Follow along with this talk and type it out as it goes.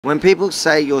When people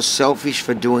say you're selfish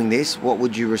for doing this, what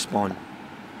would you respond?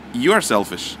 You're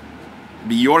selfish.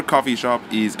 Your coffee shop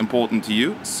is important to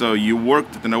you, so you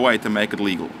worked it in a way to make it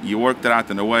legal. You worked it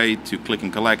out in a way to click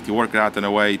and collect. You worked it out in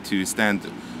a way to stand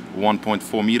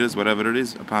 1.4 meters, whatever it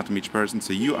is, apart from each person.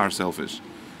 So you are selfish.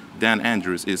 Dan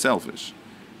Andrews is selfish.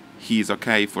 He is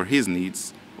okay for his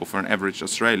needs, or for an average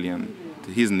Australian,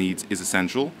 his needs is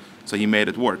essential, so he made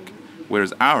it work.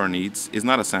 Whereas our needs is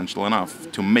not essential enough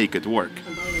to make it work.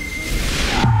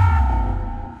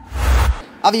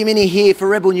 Yemini here for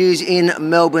Rebel News in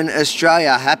Melbourne,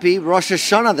 Australia. Happy Rosh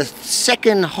Hashanah, the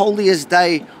second holiest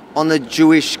day on the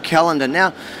Jewish calendar.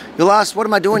 Now, you'll ask, what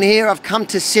am I doing here? I've come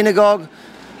to Synagogue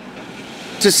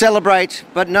to celebrate,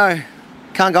 but no,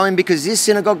 can't go in because this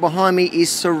synagogue behind me is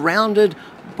surrounded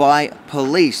by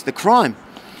police. The crime.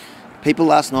 People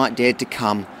last night dared to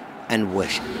come and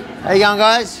worship. How you going,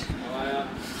 guys?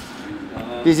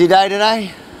 Busy day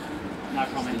today? No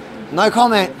comment. No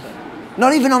comment?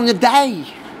 Not even on the day?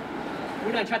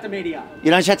 We don't chat to media. You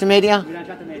don't chat to media? We don't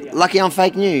chat to media. Lucky I'm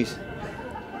fake news.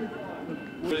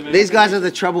 These guys are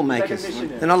the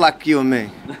troublemakers. They're not like you and me.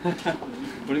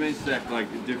 What do you mean stacked, like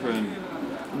different?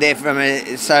 They're from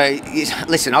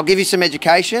listen, I'll give you some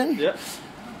education. Yeah.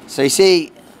 So you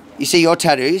see your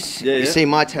tattoos. Yeah, you yeah. see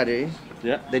my tattoos.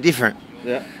 Yeah. They're different.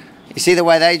 Yeah. You see the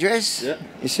way they dress? Yeah.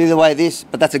 You see the way this,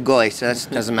 but that's a goy, so that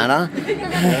doesn't matter.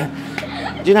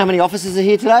 Do you know how many officers are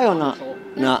here today or not?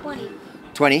 No.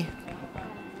 20?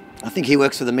 I think he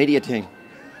works for the media team.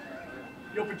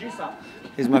 Your producer.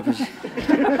 Here's my producer.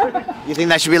 You think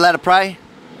they should be allowed to pray?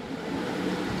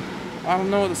 I don't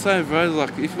know what to say, bro.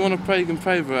 Like, if you want to pray, you can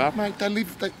pray, bro. Mate, they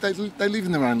live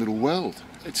in their own little world.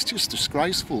 It's just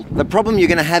disgraceful. The problem you're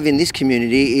going to have in this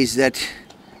community is that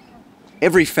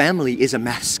every family is a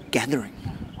mass gathering.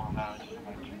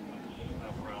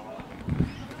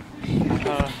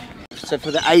 So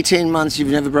for the 18 months you've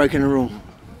never broken a rule?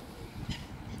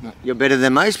 No. You're better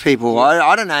than most people.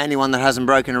 I don't know anyone that hasn't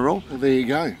broken a rule. Well, there you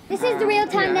go. This is the real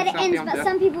time that it ends, but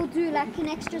some people do like an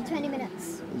extra 20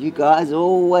 minutes. You guys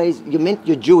always,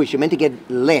 you're Jewish, you're meant to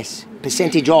get less,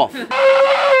 percentage off.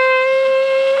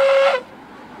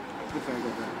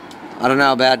 I don't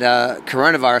know about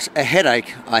coronavirus, a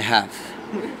headache I have.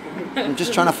 I'm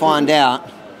just trying to find out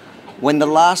when the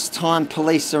last time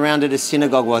police surrounded a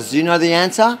synagogue was. Do you know the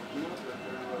answer?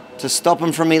 To stop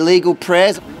them from illegal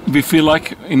prayers? We feel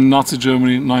like in Nazi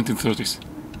Germany 1930s.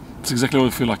 That's exactly what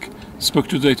we feel like. Spoke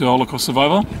today to a Holocaust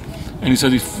survivor and he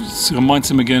said it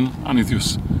reminds him again on his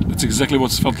youth. That's exactly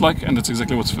what it felt like and that's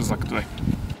exactly what it feels like today.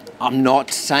 I'm not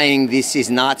saying this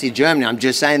is Nazi Germany, I'm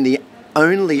just saying the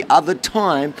only other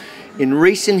time in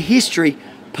recent history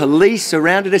police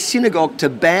surrounded a synagogue to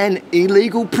ban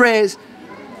illegal prayers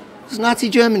was Nazi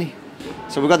Germany.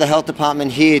 So we've got the health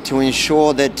department here to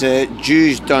ensure that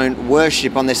Jews don't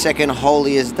worship on their second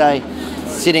holiest day,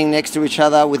 sitting next to each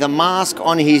other with a mask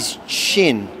on his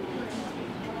chin.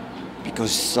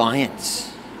 Because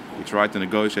science. We tried to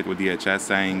negotiate with DHS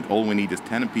saying all we need is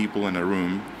 10 people in a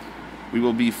room. We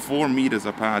will be 4 meters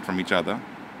apart from each other,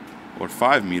 or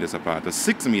 5 meters apart, or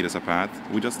 6 meters apart.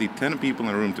 We just need 10 people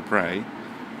in a room to pray,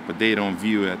 but they don't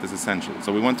view it as essential.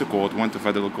 So we went to court, went to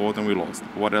federal court, and we lost.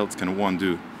 What else can one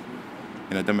do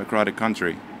in a democratic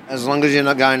country? As long as you're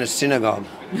not going to synagogue.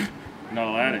 Not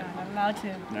allowed it. Not allowed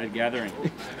to. No gathering.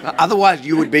 Otherwise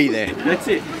you would be there. That's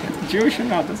it. Jewish or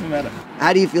not, doesn't matter.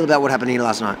 How do you feel about what happened here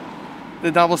last night?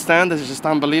 The double standard is just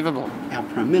unbelievable. Our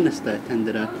Prime Minister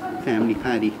attended a family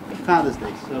party Father's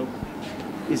Day, so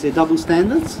is there double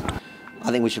standards?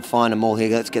 I think we should find them all here.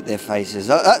 Let's get their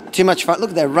faces. Too much fun.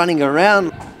 Look, they're running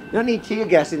around. You don't need tear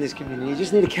gas in this community. You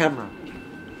just need a camera.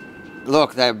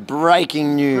 Look, they're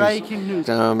breaking news. Breaking news.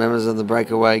 Members of the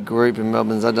breakaway group in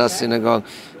Melbourne's Adas Synagogue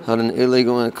held an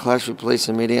illegal and a clash with police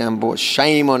and media and brought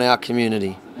shame on our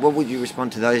community. What would you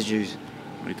respond to those Jews?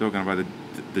 Are you talking about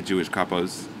the Jewish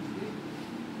capos?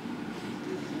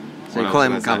 So you call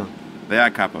them a couple? They are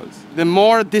capos. The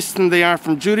more distant they are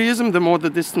from Judaism, the more they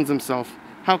distance themselves.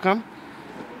 How come?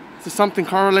 So something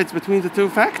correlates between the two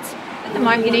facts? At the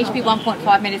moment, you need to be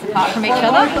 1.5 metres apart from each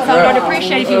other. So I would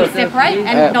appreciate if you would separate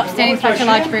and not stand in such a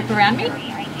large group around me.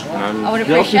 I would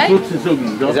appreciate.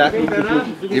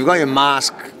 You've got your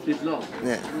mask.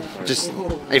 Yeah. Just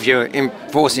if you're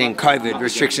enforcing COVID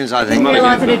restrictions, I think. I didn't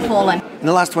realise it had fallen. In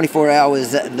the last 24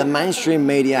 hours, the mainstream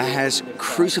media has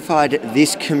crucified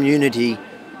this community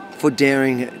for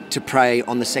daring to pray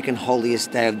on the second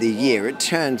holiest day of the year. It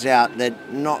turns out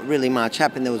that not really much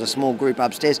happened. There was a small group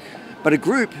upstairs, but a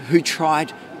group who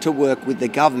tried to work with the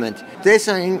government. They're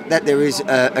saying that there is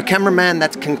a cameraman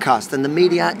that's concussed and the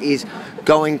media is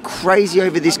going crazy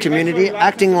over this community,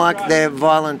 acting like they're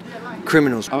violent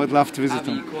criminals. I would love to visit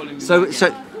them.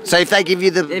 So if they give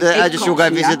you the address, you'll go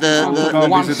visit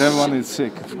Go visit everyone who's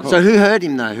sick, of course. So who heard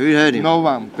him though? Who heard him? No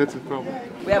one. That's the problem.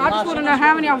 I just want to know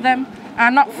how many of them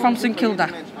are not from St Kilda.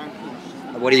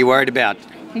 What are you worried about?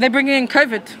 They're bringing in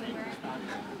COVID.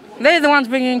 They're the ones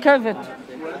bringing in COVID.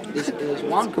 There's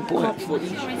one good point.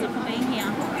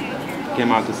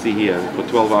 Came out to see here, put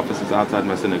 12 officers outside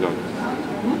my synagogue.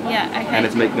 Yeah, okay. And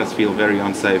it's making us feel very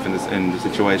unsafe in the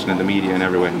situation in the media and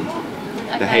everywhere.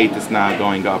 The hate is now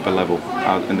going up a level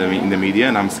out in the media,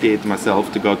 and I'm scared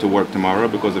myself to go to work tomorrow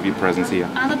because of your presence here.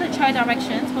 Under the trade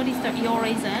directions, what is your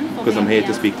reason for Because I'm here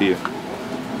to speak to you.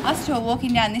 Us two are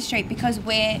walking down this street because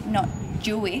we're not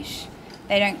Jewish.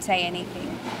 They don't say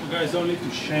anything. You guys don't need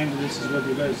to shame. This is what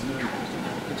you guys do.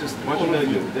 What do they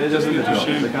do? They just need to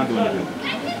shame. They can't do anything.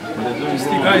 It's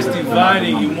the guys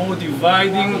dividing. You're more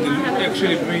dividing than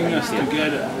actually bringing us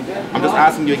together. I'm just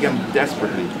asking you again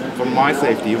desperately, for my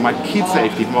safety, for my kids'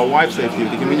 safety, for my wife's safety,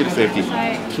 for the community safety.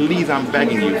 Please, I'm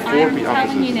begging you, 4 I'm officers.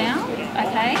 telling you now,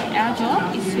 okay, our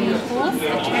job is to enforce the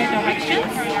trade directions.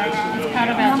 It's part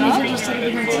of our job.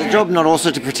 Is the job not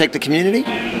also to protect the community?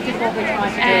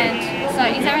 And so,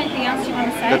 is there anything else you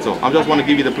want to say? That's all. I just want to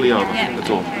give you the plea over. Yeah. That's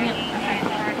all.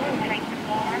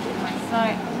 So,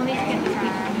 we'll need to get this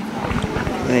big.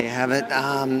 There you have it.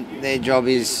 Their job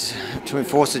is to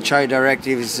enforce the trade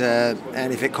directives,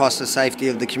 and if it costs the safety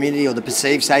of the community or the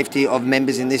perceived safety of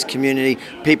members in this community,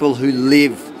 people who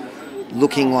live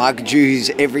looking like Jews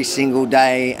every single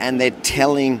day, and they're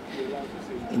telling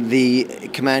the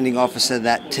commanding officer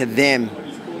that to them,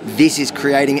 this is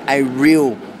creating a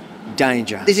real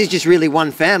danger. This is just really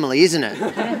one family, isn't it?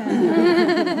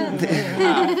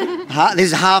 This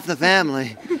is half the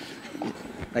family.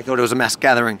 They thought it was a mass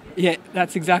gathering. Yeah,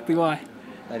 that's exactly why.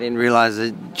 They didn't realise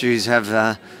that Jews have...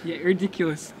 Yeah,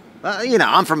 ridiculous. Well, you know,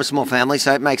 I'm from a small family,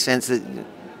 so it makes sense that...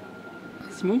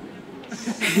 Small?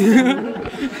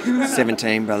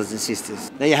 17 brothers and sisters.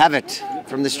 There you have it.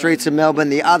 From the streets of Melbourne,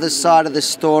 the other side of the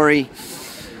story.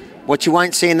 What you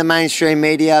won't see in the mainstream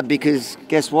media, because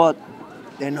guess what?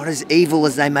 They're not as evil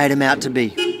as they made them out to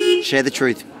be. Share the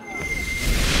truth.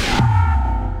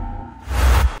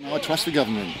 I trust the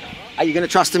government. Are you going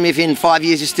to trust them if in 5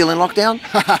 years you're still in lockdown?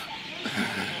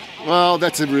 Well,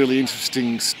 that's a really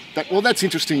interesting... that's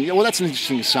interesting. Well, that's an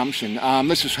interesting assumption.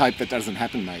 Let's just hope that doesn't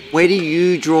happen, mate. Where do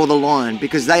you draw the line?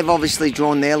 Because they've obviously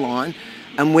drawn their line.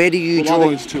 And where do you draw... I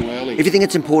think it's too early. If you think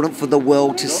it's important for the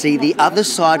world to see the other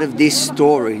side of this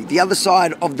story, the other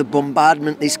side of the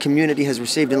bombardment this community has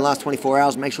received in the last 24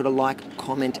 hours, make sure to like,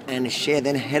 comment and share.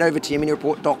 Then head over to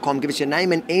yeminireport.com, give us your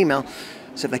name and email.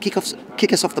 So if they kick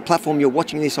us off the platform you're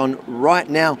watching this on right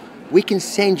now, we can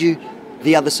send you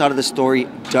the other side of the story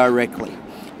directly.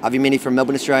 Yemini from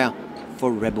Melbourne, Australia for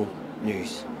Rebel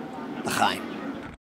News. L'chaim.